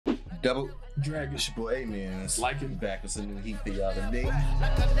Double Dragon. It's your boy AMENZ. Like him. Back with some new heat for y'all today.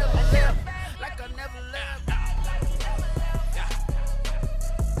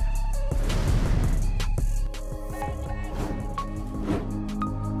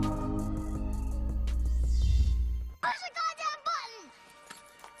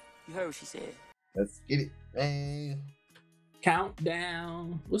 You heard what she said. Let's get it, man.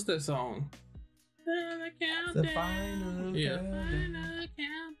 Countdown. What's that song? The final Final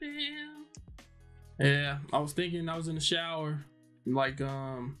countdown. Yeah, I was thinking I was in the shower, like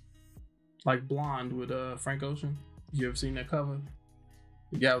Blonde with Frank Ocean. You ever seen that cover?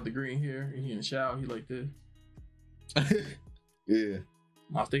 The guy with the green hair, and he in the shower, he like this. Yeah.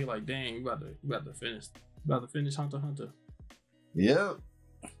 I was thinking like, dang, you about to finish Hunter x Hunter. Yep.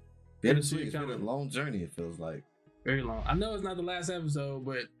 Bittersweet. It's been a long journey, it feels like. Very long. I know it's not the last episode,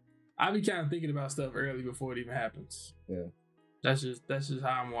 but I be kind of thinking about stuff early before it even happens. Yeah. That's just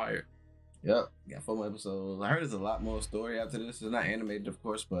how I'm wired. Yep. Got 4 more episodes. I heard there's a lot more story after this. It's not animated, of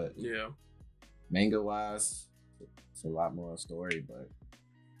course, but Yeah. manga-wise, it's a lot more story, but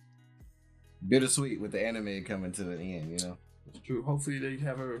bittersweet with the anime coming to the end, you know? It's true. Hopefully they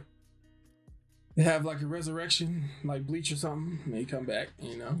have like a resurrection, like Bleach or something, and they come back,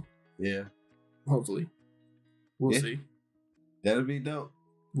 you know? Yeah. Hopefully. We'll see. That'll be dope.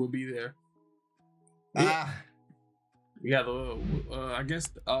 We'll be there. Ah. We got I guess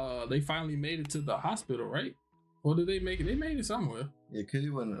they finally made it to the hospital, right? Or did they make it? They made it somewhere. Yeah, cause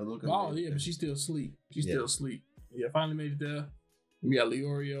you wasn't looking. Oh yeah, but she's still asleep. She's still asleep. Yeah, finally made it there. We got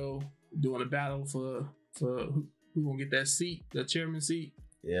Leorio doing a battle for who gonna get that seat, the chairman seat.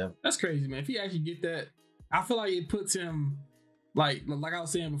 Yeah. That's crazy, man. If he actually get that, I feel like it puts him like I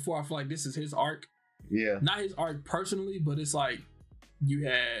was saying before, I feel like this is his arc. Yeah. Not his arc personally, but it's like you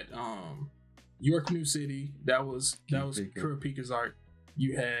had York New City, that was Kurapika's arc.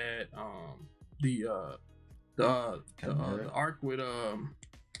 You had the arc with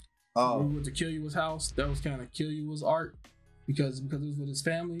with the Killua's house. That was kind of Killua's arc because it was with his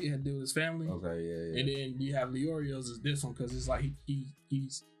family. It had to do with his family. Okay, yeah. And then you have Leorio's is this one because it's like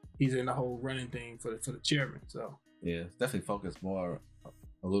he's in the whole running thing for the chairman. So yeah, it's definitely focused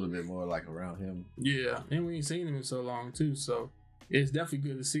a little bit more like around him. Yeah, and we ain't seen him in so long too. So it's definitely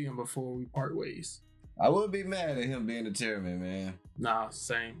good to see him before we part ways. I wouldn't be mad at him being the chairman, man. Nah,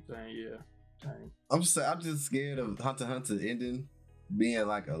 same thing, yeah. Same. I'm just scared of Hunter x Hunter ending being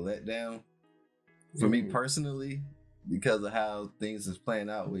like a letdown for me personally because of how things is playing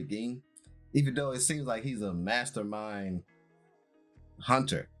out with Ging. Even though it seems like he's a mastermind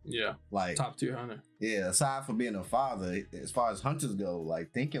hunter. Yeah. Like top tier hunter. Yeah, aside from being a father, as far as hunters go,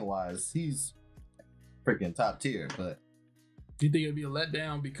 like thinking wise, he's freaking top tier, but do you think it'd be a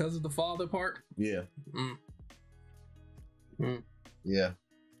letdown because of the father part? Yeah. Yeah.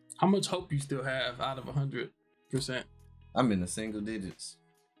 How much hope you still have out of 100%? I'm in the single digits.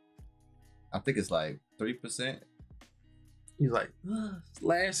 I think it's like 3%. He's like,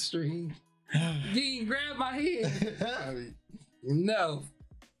 last stream. Ging, grab my head. No.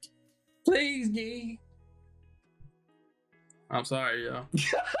 Please, Ging. I'm sorry, y'all.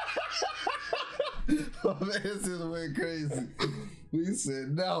 Oh man, this just went crazy. We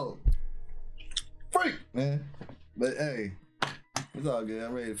said no. Freak, man. But hey, it's all good.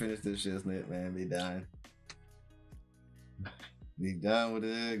 I'm ready to finish this shit, man. Be done. Be done with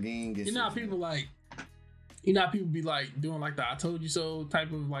it again. You know how people like, people be like doing like the I told you so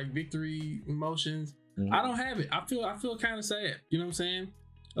type of like victory emotions. Mm-hmm. I don't have it. I feel kind of sad. You know what I'm saying?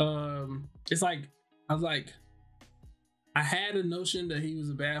 It's like, I had a notion that he was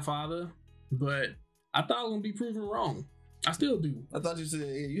a bad father, but I thought I was gonna be proven wrong. I still do. I thought you said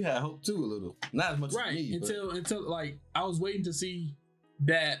you had hope too a little, not as much as me. Until like I was waiting to see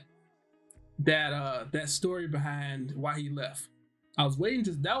that story behind why he left. That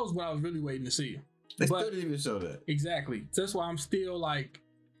was what I was really waiting to see. They still didn't even show that. Exactly. So that's why I'm still like,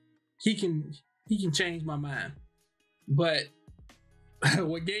 he can change my mind. But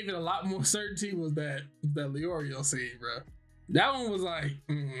what gave it a lot more certainty was that Leorio scene, bro. That one was like,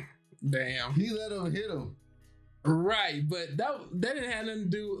 damn. He let him hit him. Right, but that didn't have nothing to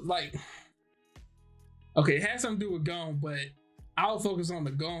do like. Okay, it had something to do with GON, but I was focused on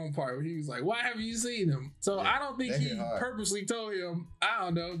the GON part where he was like, "Why haven't you seen him?" So yeah, I don't think he purposely told him. I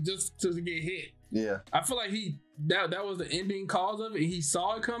don't know, just to get hit. Yeah, I feel like that was the ending cause of it. He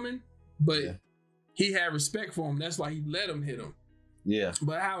saw it coming, but he had respect for him. That's why he let him hit him. Yeah,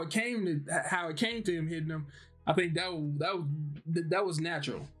 but how it came to him hitting him, I think that was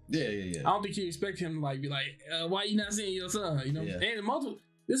natural. Yeah. I don't think you expect him to like be like, why you not seeing your son? You know, and multiple.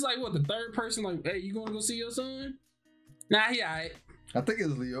 This is like what, the third person like, hey, you gonna go see your son? Nah, he alright. I think it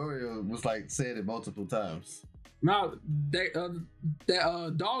was Leorio was like said it multiple times. No,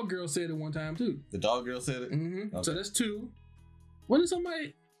 that dog girl said it one time too. The dog girl said it? Mm-hmm. Okay. So that's 2. When did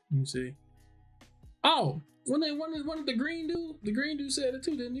somebody? Let me see. Oh, when they wanted the green dude said it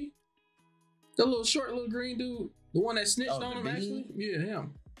too, didn't he? The little short little green dude, the one that snitched on him actually. Yeah,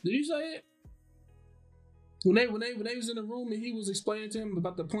 him. Did you say it? When they was in the room and he was explaining to him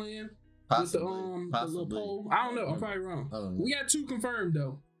about the plan with the little pole. I don't know. I'm probably wrong. We got 2 confirmed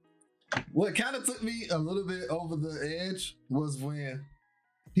though. What kind of took me a little bit over the edge was when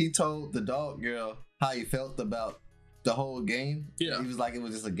he told the dog girl how he felt about the whole game. Yeah, he was like it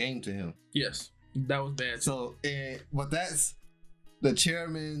was just a game to him. Yes, that was bad. So, but that's the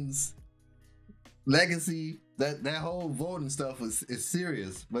chairman's legacy. That whole voting stuff is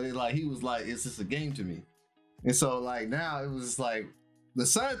serious. But it's like he was like it's just a game to me. And so like now it was like the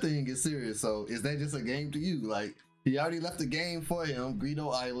son thing is serious. So is that just a game to you? Like he already left the game for him,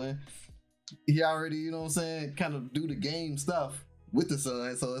 Greedo Island. He already, you know what I'm saying, kind of do the game stuff with the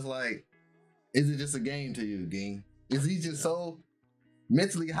son. So it's like, is it just a game to you, gang? Is he just so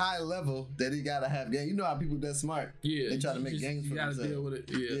mentally high level that he gotta have game? You know how people that smart, they try to make games for themselves. You gotta deal with it.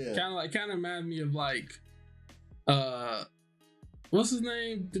 Yeah. Kind of reminds me of like, what's his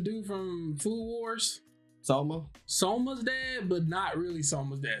name? The dude from Food Wars. Soma's dad, but not really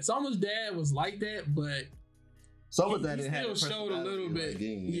Soma's dad. Soma's dad was like that, but he still showed a little bit.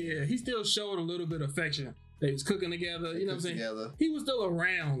 Yeah, he still showed a little bit of affection. They was cooking together. You know what I'm saying? He was still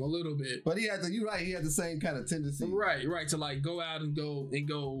around a little bit, but he had the. You're right. He had the same kind of tendency. Right. To like go out and go.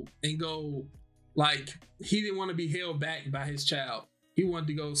 Like he didn't want to be held back by his child. He wanted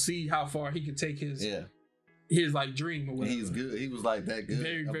to go see how far he could take his like dream or whatever. He's good. He was like that good.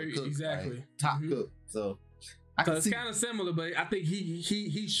 Very cook, exactly. Like, top cook. So it's kind of similar, but I think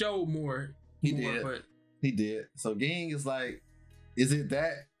he showed more. He did. So Ging is like, is it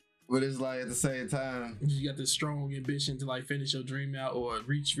that? But it's like at the same time, you got this strong ambition to like finish your dream out or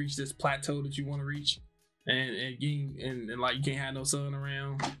reach this plateau that you want to reach, and Ging and like you can't have no son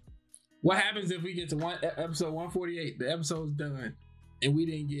around. What happens if we get to episode 148? The episode's done, and we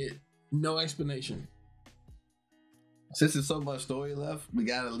didn't get no explanation. Since there's so much story left, we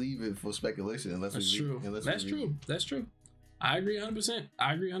gotta leave it for speculation. That's true. That's true. I agree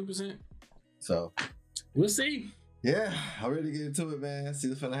 100%. So we'll see. Yeah, I'm ready to get into it, man. See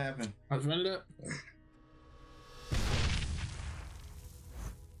what's gonna happen. Let's run it up.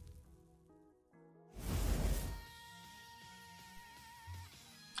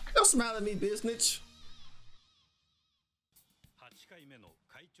 Don't smile at me, bitch.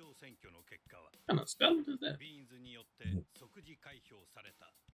 What kind of spelling is that?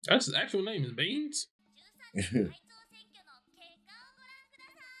 That's his actual name is Beans?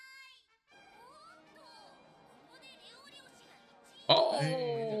 Oh,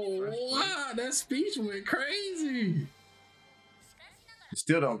 wow, that speech went crazy. It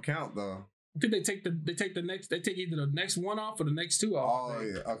still don't count though. I think they take either the next one off or the next 2 off. Oh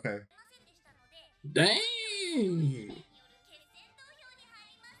yeah, okay. Dang.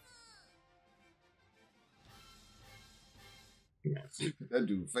 That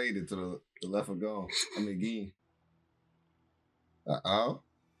dude faded to the left of GON. Ging. Uh-oh.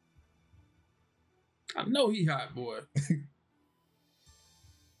 I know he hot, boy.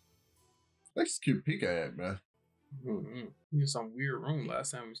 That's a cute peek at, man. Mm-hmm. He in some weird room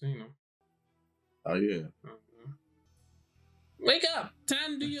last time we seen him. Oh, yeah. Mm-hmm. Wake up!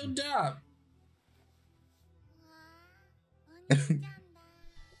 Time to do your job.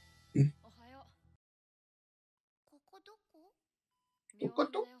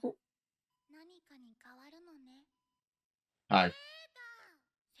 Hi.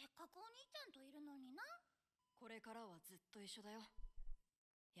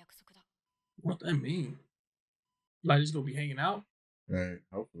 What that mean? Like just gonna be hanging out? Right,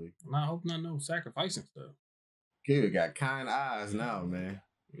 hopefully. I hope not no sacrificing stuff. Kid got kind eyes now, man.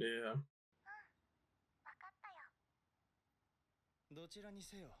 Yeah.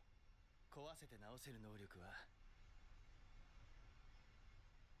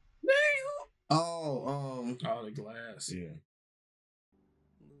 Oh, the glass. Yeah.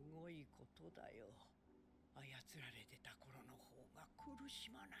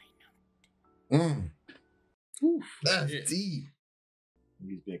 Oof, that's deep.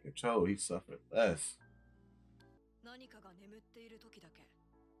 He's being controlled. He suffered less.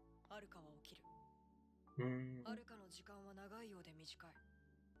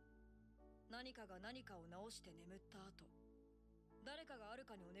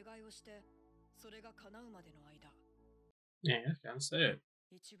 Yeah, that's kind of sad.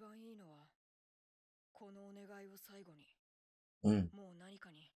 Mm.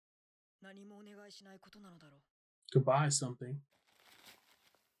 Could buy something.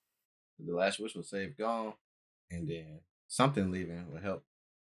 The last wish will save GON, and then something leaving will help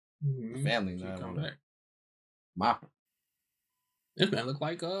the family. She Not come back. Mappa. This man look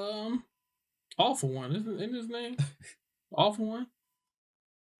like Awful One, isn't his name? Awful One?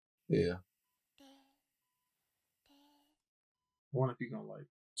 Yeah. I wonder if he gonna like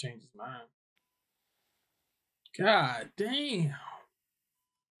change his mind. God damn.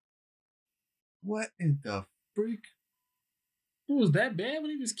 What in the freak? It was that bad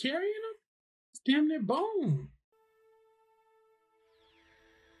when he was carrying him? It's damn near bone.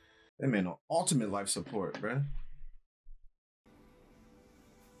 That man on ultimate life support, bruh.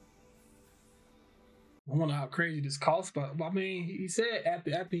 I wonder how crazy this cost, but I mean, he said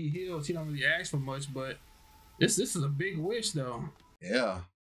after he heals, he don't really ask for much, but this is a big wish though. Yeah.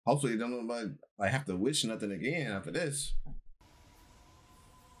 Hopefully, don't nobody like have to wish nothing again after this.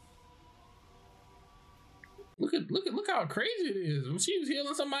 Look how crazy it is. When she was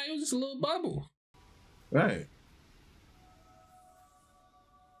healing somebody, it was just a little bubble. Right.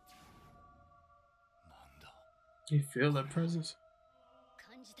 You feel that presence?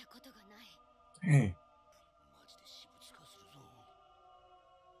 Dang.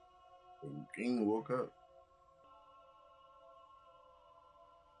 King woke up.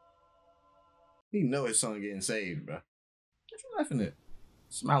 He know his son getting saved, bro. What you laughing at?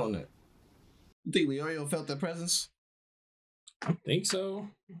 Smiling at? You think Leorio felt that presence? I think so.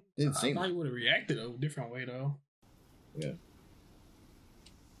 Didn't seem I thought he would have reacted a different way though. Yeah.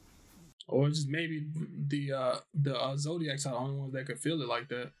 Or just maybe the Zodiacs are the only ones that could feel it like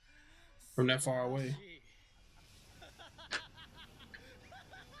that from that far away.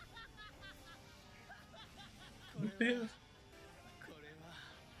 What the hell?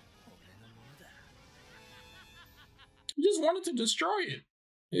 He just wanted to destroy it.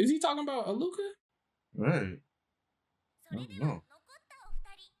 Is he talking about Aluka? Right. I don't know.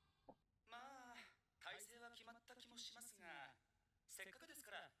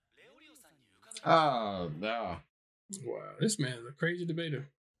 Oh, no. Wow, this man is a crazy debater.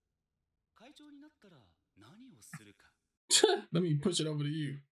 Let me push it over to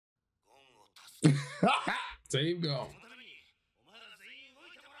you. Save GON.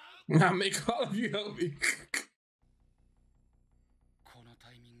 I'll make all of you help me.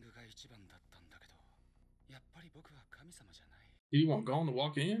 Do you want GON to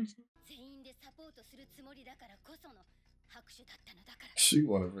walk in? She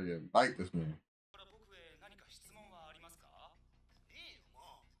want to freaking bite this man.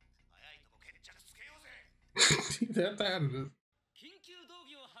 That tired of this.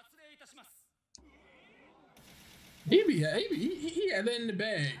 He had that in the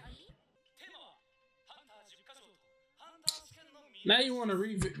bag. Now you want to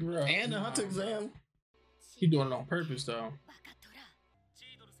revisit, bro. And the hunter exam. He doing it on purpose, though.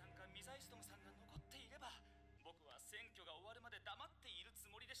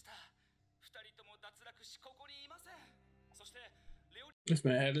 This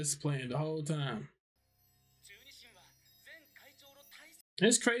man had this planned the whole time.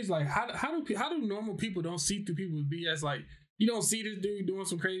 It's crazy. Like how do normal people don't see through people's BS? Like you don't see this dude doing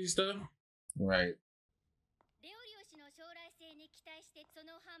some crazy stuff, right?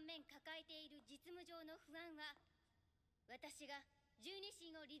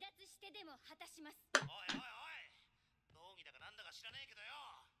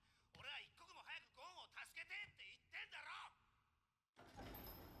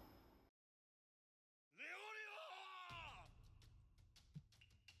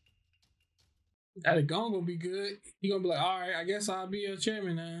 That GON gonna be good. He gonna be like, all right, I guess I'll be a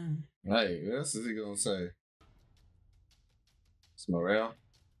chairman now. Right, what else is he gonna say? It's morale.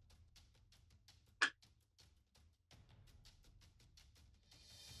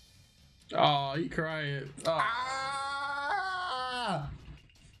 Oh, he crying. Oh. Ah!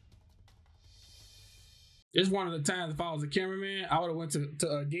 It's one of the times if I was a cameraman, I would have went to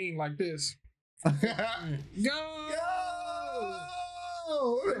a game like this. Go!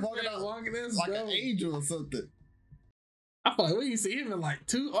 Walking this like an angel or something. I feel like we can see him in like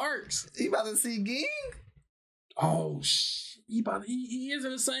 2 arcs. He about to see Ging? Oh shit! He is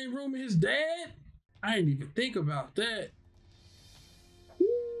in the same room as his dad. I didn't even think about that.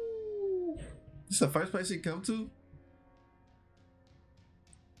 Woo. This is the first place he come to?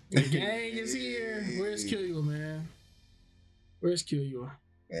 The gang is here. Where's Killua, man? Where's Killua?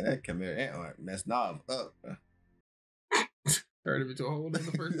 Man, that Khmer Ant messed Nav up. Turned him into a whole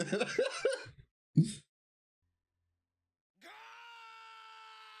other person.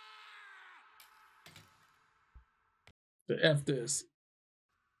 The F this.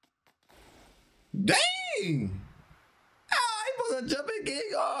 Dang! Ah, he was a jumping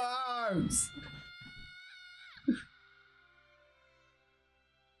king arms.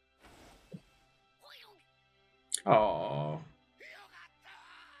 Oh.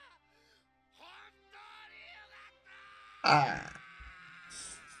 Ah.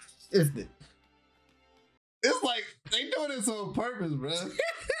 It's like they doing this on purpose, bro.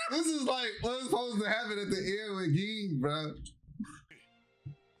 This is like what's supposed to happen at the end with Ging, bro.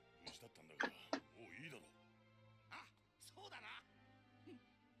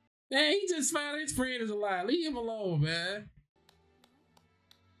 Man, he just found his friend is alive. Leave him alone, man.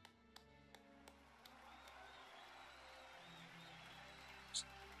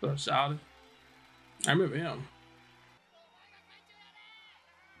 So shouted. I remember him.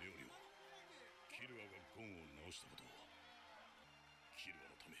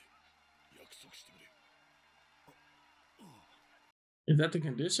 Is that the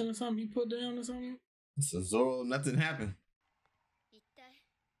condition or something he put down or something? So Zoro, nothing happened.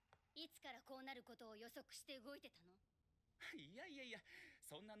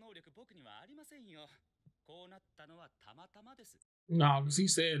 No, because he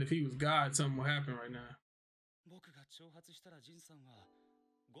said if he was God, something would happen right now.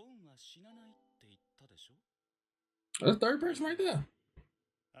 That's the third person right there.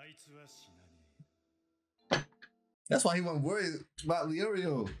 That's why he wasn't worried about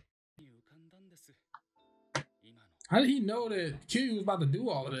Leorio. How did he know that Kiryu was about to do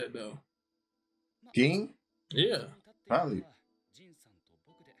all of that though? King? Yeah. Probably.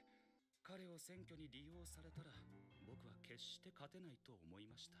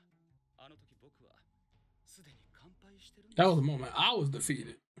 That was the moment I was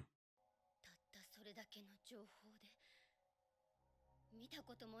defeated.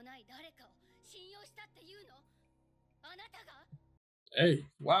 Hey,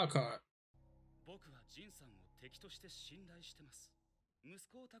 wild card.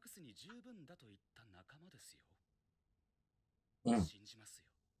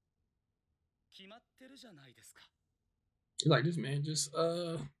 Like this man just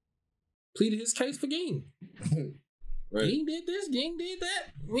pleaded his case for Ging. Right. Ging did this, Ging did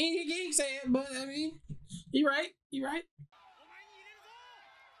that. We ain't hear Ging say it, but I mean, he right.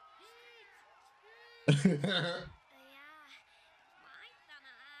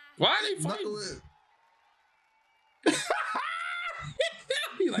 Why are they fighting?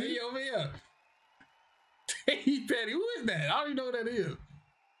 He's like, hey, over here. Hey, Patty, who is that? I don't even know who that is.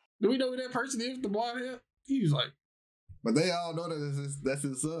 Do we know who that person is with the blonde hair? He was like, but they all know that that's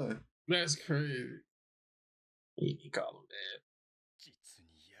his son. That's crazy. He called him dad.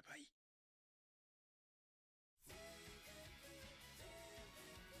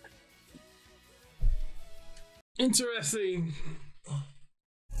 Interesting.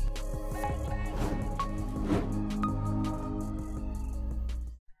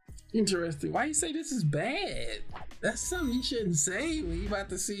 Interesting. Why you say this is bad? That's something you shouldn't say when you about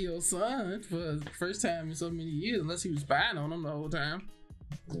to see your son for the first time in so many years, unless he was spying on him the whole time.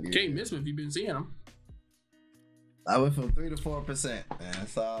 Yeah. Can't miss him if you've been seeing him. I went from 3 to 4%, man.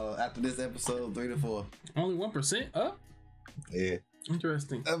 So after this episode, 3 to 4. Only 1% up? Yeah.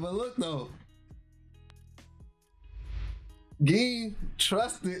 Interesting. But look though, Ging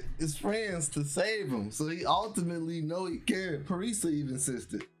trusted his friends to save him, so he ultimately know he cared. Parisa even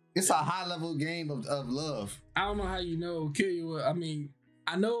insisted. It's a high level game of love. I don't know how you know Kiryu. I mean,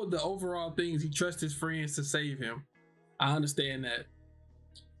 I know the overall thing is he trusts his friends to save him. I understand that.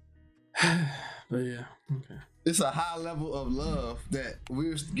 But yeah, okay. It's a high level of love that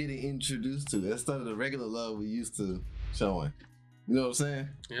we're getting introduced to instead of the regular love we used to showing. You know what I'm saying?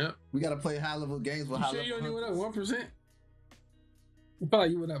 Yep. We got to play high level games with high level. You only went up 1%? I felt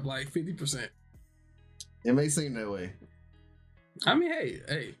like you went up like 50%. It may seem that way. I mean,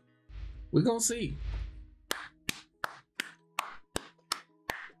 hey, we're gonna see.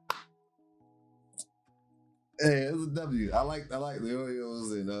 Hey, it was a W. I like the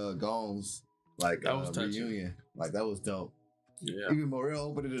Oreos and GON's like that was reunion. Like that was dope. Yeah. Even Morel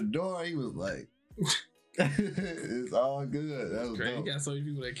opening the door, he was like, "It's all good." That was great. dope. He got so many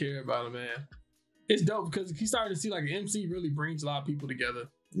people that care about him, man. It's dope because he's starting to see like MC really brings a lot of people together.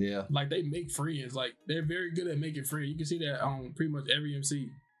 Yeah. Like they make friends. Like they're very good at making friends. You can see that on pretty much every MC.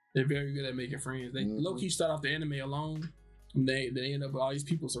 They're very good at making friends. They low-key start off the anime alone. And they end up with all these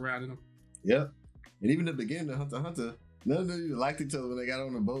people surrounding them. Yep. And even at the beginning of Hunter x Hunter, none of them even liked each other when they got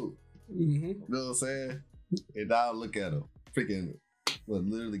on the boat. Mm-hmm. You know what I'm saying? And now look at them. Freaking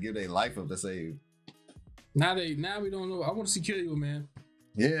literally give their life up to save. Now we don't know. I want to see Kiryu, man.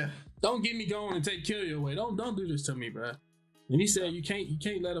 Yeah. don't get me going and take Killian away. Don't do this to me, bro. And he said you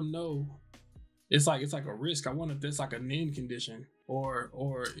can't let him know. It's like a risk. I wonder if that's like a NIN condition or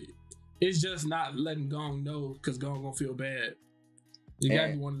it's just not letting GON know because GON gonna feel bad. You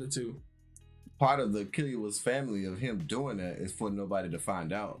gotta be one of the two. Part of the Killian's family of him doing that is for nobody to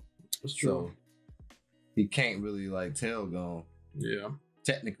find out. That's true. So he can't really like tell GON. Yeah.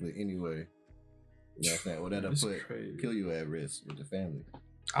 Technically, anyway. You know what I'm saying? Well, that'll put Killian at risk with the family.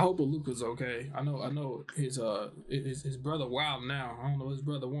 I hope Luca's okay. I know his brother wild now. I don't know his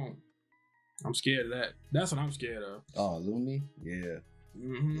brother won't. I'm scared of that. That's what I'm scared of. Oh, Lumi? Yeah.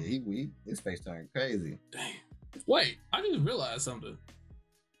 Mm-hmm. Yeah, he weak. His face turned crazy. Damn. Wait, I just realized something.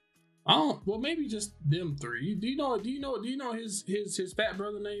 I don't. Well, maybe just them three. Do you know his fat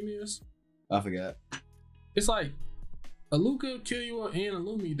brother name is? I forgot. It's like Aluka, Killua, and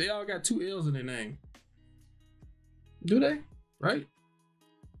Illumi. They all got 2 L's in their name. Do they? Right?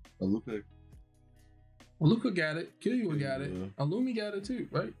 Aluka got it. Killua got it. Illumi got it too,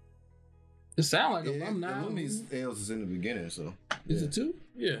 right? It sound like alumni. Illumi's L's is in the beginning, so is it 2?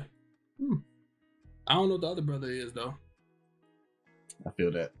 Yeah. I don't know what the other brother is though. I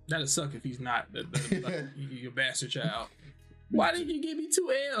feel that. That'd suck if he's not. That'd be like your bastard child. Why didn't you give me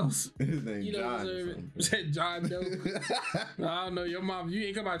 2 L's? His name you don't deserve it. Said John Doe. I don't know your mom. You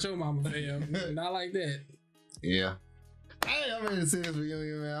ain't come out your mama, fam. Not like that. Yeah. Hey, I'm ready to see this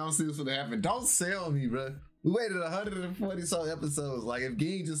reunion, man. I don't see this gonna happen. Don't sell me, bro. We waited 140 some episodes. Like, if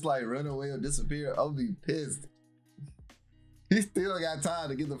Ging just like run away or disappear, I'll be pissed. He still got time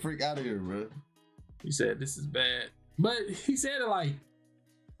to get the freak out of here, bro. He said this is bad, but he said it like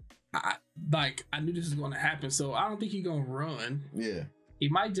I knew this was gonna happen, so I don't think he's gonna run. Yeah, he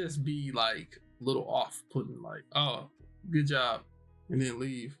might just be like a little off, putting like, "Oh, good job," and then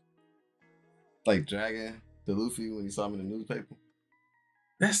leave. Like dragging the Luffy when he saw him in the newspaper.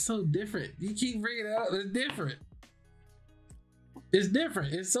 That's so different. You keep bringing it up. It's different. It's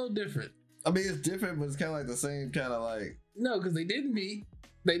different. It's so different. I mean, it's different, but it's kind of like the same kind of like. No, because they didn't meet.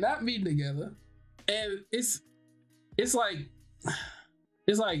 They not meeting together, and it's like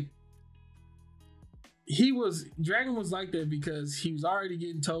Dragon was like that because he was already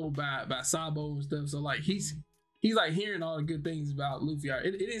getting told by Sabo and stuff. So like he's like hearing all the good things about Luffy.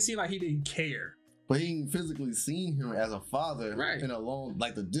 It didn't seem like he didn't care. But he ain't physically seen him as a father, right? In a long,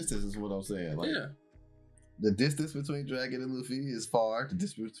 like the distance is what I'm saying. Like, yeah, the distance between Dragon and Luffy is far. The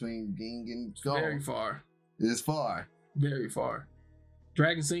distance between Ging and GON, very far. It's far, very far.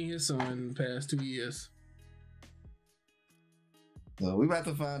 Dragon seen his son in the past 2 years. So we about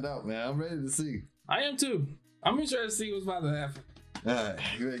to find out, man. I'm ready to see. I am too. I'm interested to see what's about to happen. All right,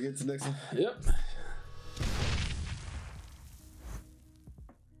 you ready to get to the next one? Yep.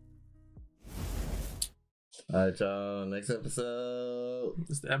 All right, y'all. Next episode.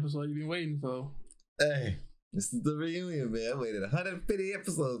 It's the episode you've been waiting for. Hey, this is the reunion, man. I waited 150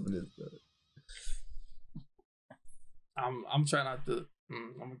 episodes for this. I'm trying not to.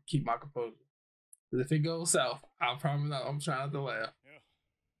 I'm gonna keep my composure. Because if it goes south, I promise I'm trying not to laugh.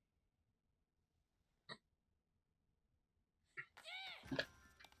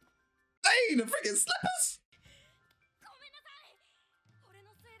 Hey, the freaking slippers!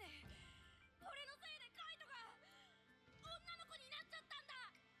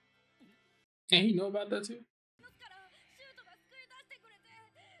 And he know about that too?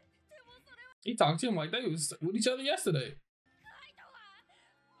 He talked to him like they was with each other yesterday.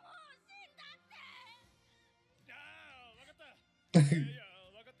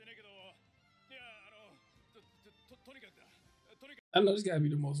 I know this gotta be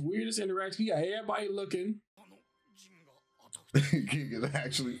the most weirdest interaction. You got everybody looking. King is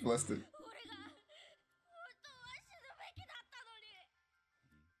actually flustered.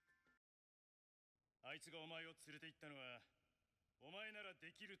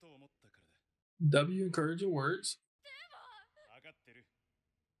 W encouraging words.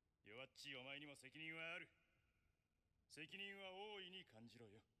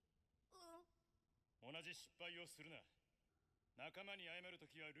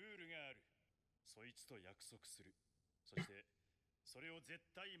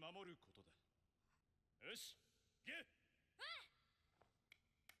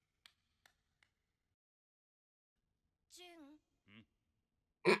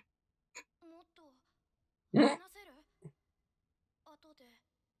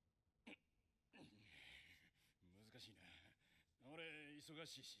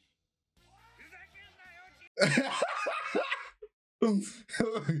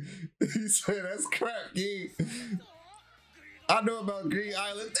 He said that's crap, Ging. I know about Green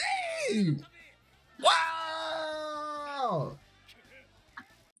Island. Dang! Wow!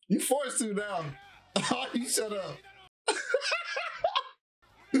 You forced to now. Oh, you shut up.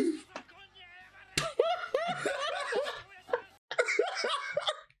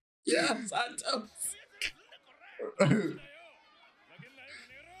 Yes, I do.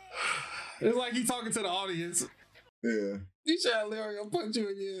 It's like he talking to the audience. Yeah. You shot Larry, I'll punch you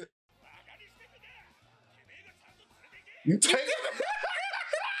again. You take it.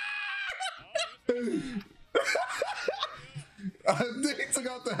 I think he took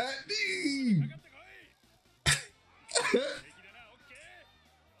out the hat.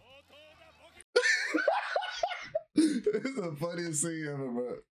 It's the funniest scene ever,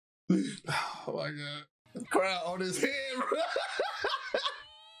 bro. Oh my god. The crowd on his head, bro.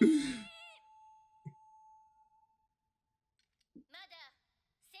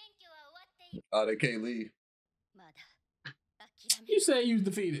 Oh, they can't leave. You say you was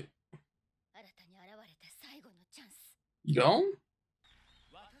defeated. You gone?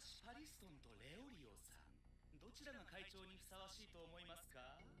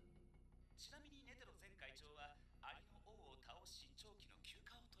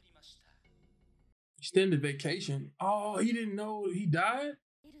 Extended vacation. Oh, he didn't know he died?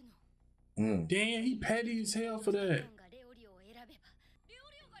 Damn, he petty as hell for that.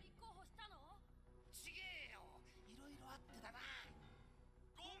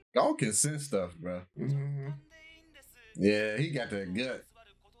 GON can sense stuff, bro. Yeah, he got that gut.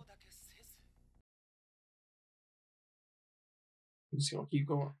 I'm just gonna keep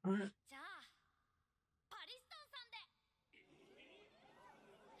going. All right.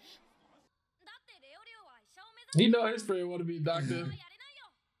 He know his friend want to be a doctor.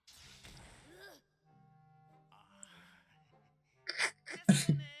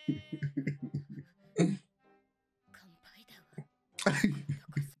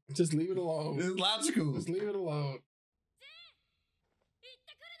 Just leave it alone. It's logical. Just leave it alone.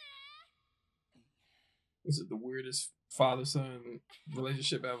 This is the weirdest father-son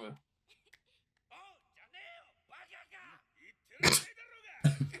relationship ever.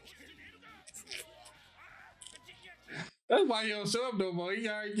 That's why he don't show up no more. He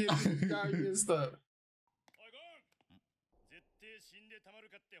already get stuff.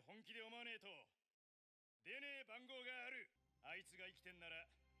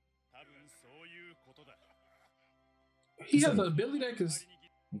 He has the ability that cause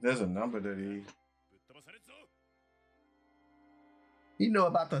there's a number that he know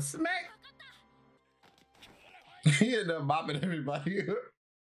about the smack. He ended up mopping everybody up.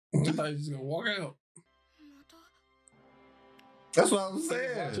 I thought he was just gonna walk out. That's what I was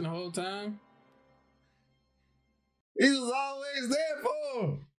saying. Watching the whole time. He was always there for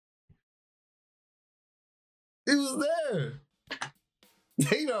him. He was there.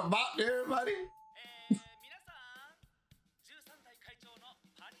 He done mopped everybody.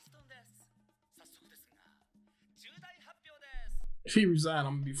 If he resigned,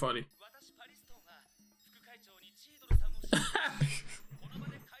 I'm gonna be funny.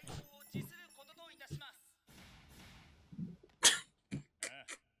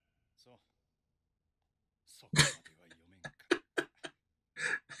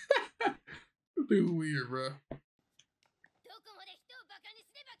 Dude, weird, bro.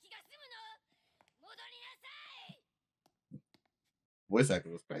 Voice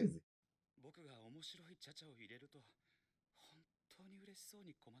acting was crazy.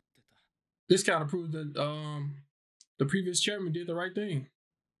 This kind of proves that the previous chairman did the right thing.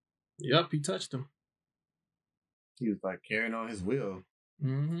 Yep, he touched him. He was like carrying on his will.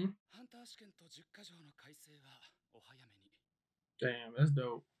 Mm-hmm. Damn, that's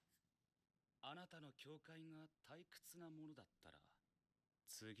dope.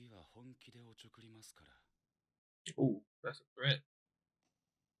 Ooh, that's a threat.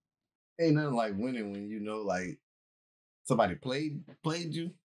 Ain't nothing like winning when you know like somebody played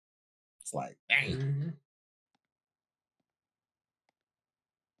you. It's like, dang. Mm-hmm.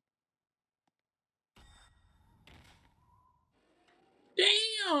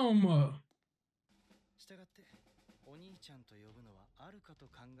 Damn! したがってお兄ちゃんと呼ぶのはあるかと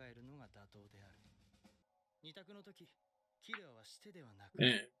考えるのが妥当である。二択の時、キラーはしてではなく、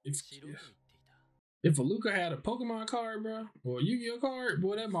 Man, しろと言っていた。 if Luca had a Pokemon card, bro, or a Yu-Gi-Oh card,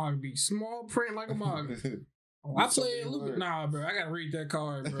 boy, that manga be small print like a manga. Oh, I played Luca. Nah, bro, I gotta read that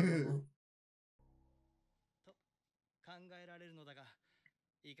card, bro. と考えられるのだが、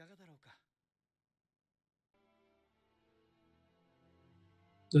いかがだろうか。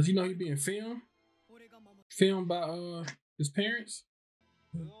 Does he know he's being filmed? Filmed by his parents?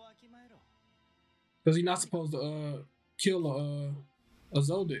 Because he's not supposed to kill a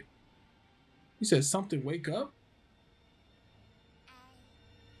Zoldyck. He said something wake up?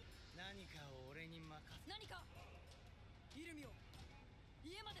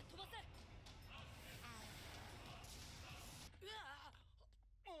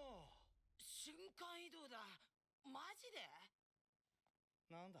 瞬間移動だ。マジで？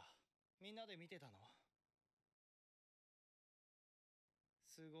なんだ、みんなで見てたの？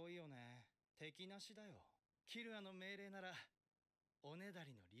すごいよね。敵なしだよ。キルアの命令ならおねだ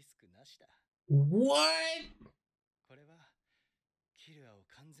りのリスクなしだ。 What? これはキルアを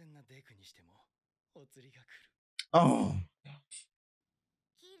完全なデクにしてもお釣りが来る。Oh.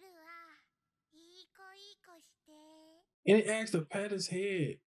 キルア、いい子いい子して。 And he asked to pat his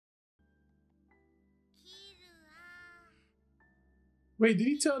head. キルア。 Wait, did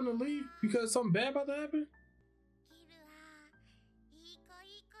he tell him to leave because something bad about to happen? キルア、いい子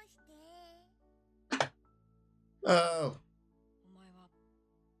いい子して。 Oh. お前は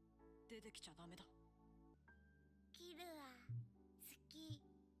出てきちゃダメだ。キルア、好き。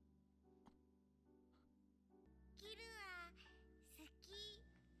キルア、好き。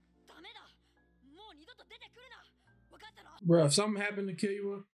ダメだ。もう二度と出てくるな。分かったろ？ Bro, if something happened to kill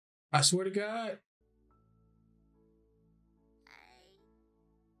you, I swear to God. はい。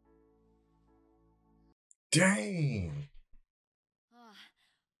 Dang. ああ、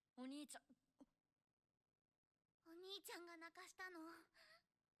お兄ちゃん。お兄ちゃんが泣かしたの。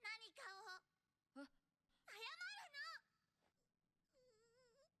何かを。え？謝るの。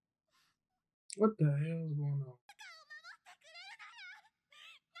 What the hell is going on? 何かを守ってくれるなら、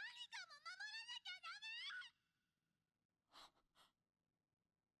何かも守らなきゃダメ。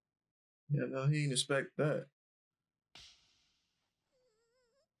 Yeah, no, he didn't expect that.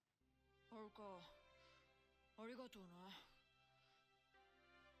 あるか。ありがとうな。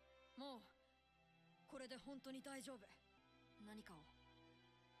もうこれで本当に大丈夫。何かを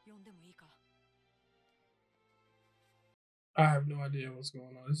呼んでもいいか。 I have no idea what's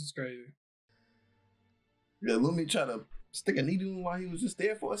going on. This is crazy. Yeah, let me try to stick a needle in him while he was just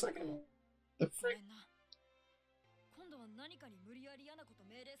there for a second. The ごめ frick? んな。今度は何かに無理やり嫌なこと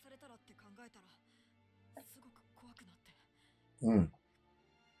命令されたらって考えたらすごく怖くなって。 Mm.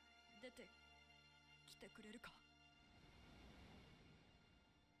 出てきてくれるか。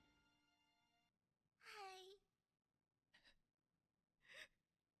はい。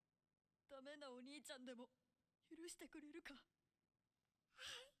ダメなお兄ちゃんでも許してくれるか。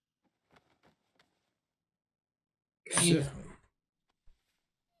 Damn. キルア、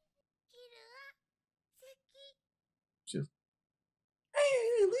好き。 Just,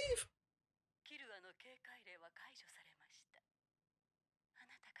 hey, leave. キルアの警戒令は解除されました。あ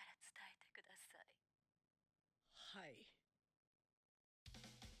なたから伝えてください。はい。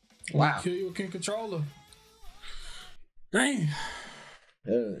 Wow. Kill you can control her. Damn.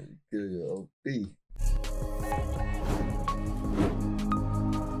 Good OP.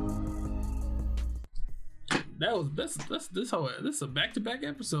 This is a back-to-back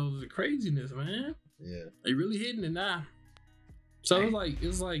episode of craziness, man. Yeah. They really hitting it now. So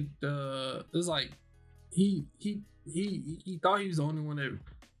it's like he thought he was the only one that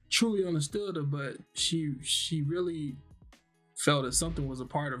truly understood her, but she really felt that something was a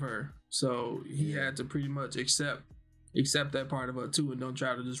part of her. So he had to pretty much accept that part of her too, and don't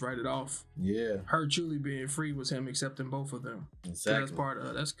try to just write it off. Yeah. Her truly being free was him accepting both of them. Exactly. That's part of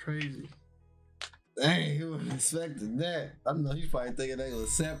her. That's crazy. Dang, he wasn't expecting that. I know he's probably thinking they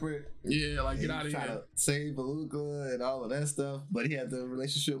was separate. Yeah, like get out of trying here. to save Beluga and all of that stuff, but he had the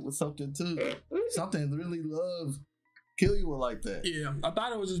relationship with something too. Something really loved Killua like that. Yeah, I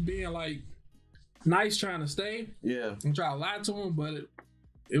thought it was just being like nice trying to stay. Yeah. And try to lie to him, but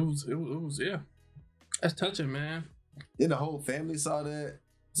it was yeah. That's touching, man. Then the whole family saw that,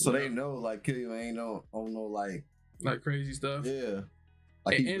 so they know like Killua ain't on no like crazy stuff. Yeah.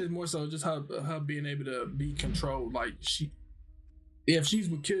 Like and it's more so just her being able to be controlled. Like if she's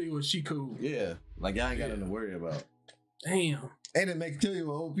with Killua, she cool. Yeah. Like y'all ain't got nothing to worry about. Damn. And it makes Killua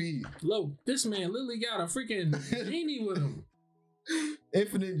OP. Look, this man literally got a freaking genie with him.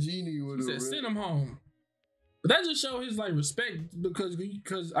 Infinite genie with him. He said, send him home. But that just show his like respect because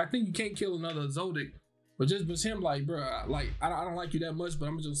I think you can't kill another Zodic. But just him like, bro, like I don't like you that much, but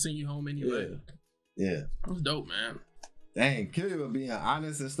I'm just send you home anyway. Yeah. That's dope, man. Dang, Killua being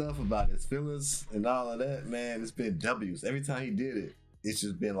honest and stuff about his feelings and all of that, man, it's been W's. Every time he did it, it's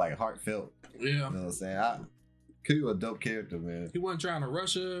just been like heartfelt. Yeah. You know what I'm saying? Killua a dope character, man. He wasn't trying to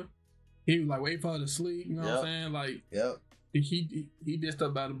rush her. He was like wait for her to sleep. You know what I'm saying? Like, he did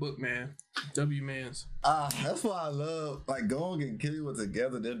stuff by the book, man. W-mans. That's why I love like GON and Killua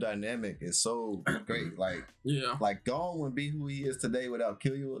together. Their dynamic is so great. Like, like GON wouldn't be who he is today without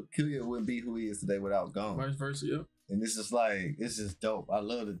Killua. Killua wouldn't be who he is today without GON. Vice versa, And it's just like, it's just dope. I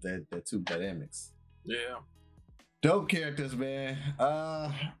love that two dynamics. Yeah. Dope characters, man.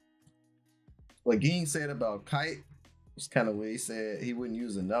 What Ging said about Kite was kind of weird. He said he wouldn't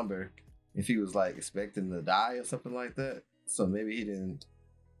use a number if he was like expecting to die or something like that. So maybe he didn't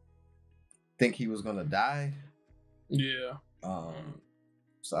think he was gonna die. Yeah.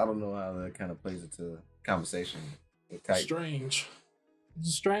 So I don't know how that kind of plays into conversation with Kite. Strange.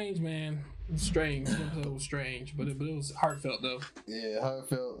 It's strange, man. It's strange. This episode was strange, but it was heartfelt though. Yeah,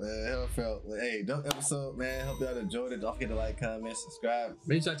 heartfelt, man. Heartfelt. Hey, dope episode, man. Hope y'all enjoyed it. Don't forget to like, comment, subscribe.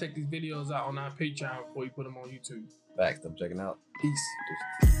 Make sure I check these videos out on our Patreon before you put them on YouTube. Facts. I'm checking out.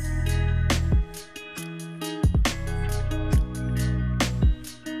 Peace.